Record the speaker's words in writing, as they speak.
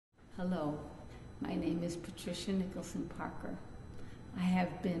Hello, my name is Patricia Nicholson Parker. I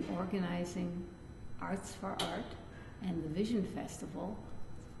have been organizing Arts for Art and the Vision Festival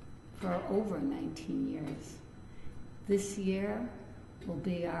for over 19 years. This year will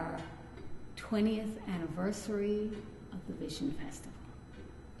be our 20th anniversary of the Vision Festival.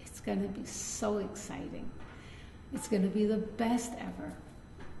 It's going to be so exciting. It's going to be the best ever.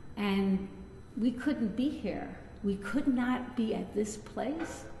 And we couldn't be here. We could not be at this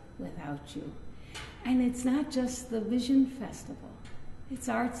place without you. And it's not just the Vision Festival. It's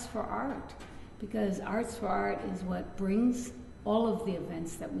Arts for Art, because Arts for Art is what brings all of the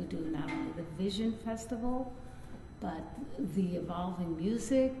events that we do, not only the Vision Festival, but the evolving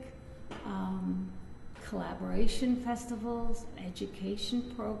music, collaboration festivals,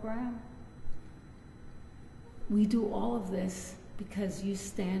 education program. We do all of this because you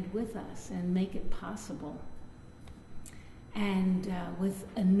stand with us and make it possible. And with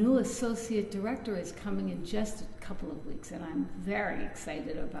a new associate director is coming in just a couple of weeks, and I'm very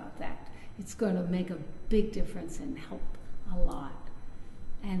excited about that. It's going to make a big difference and help a lot.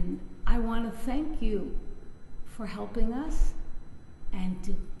 And I want to thank you for helping us and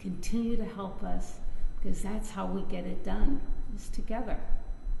to continue to help us, because that's how we get it done, is together.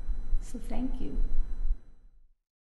 So thank you.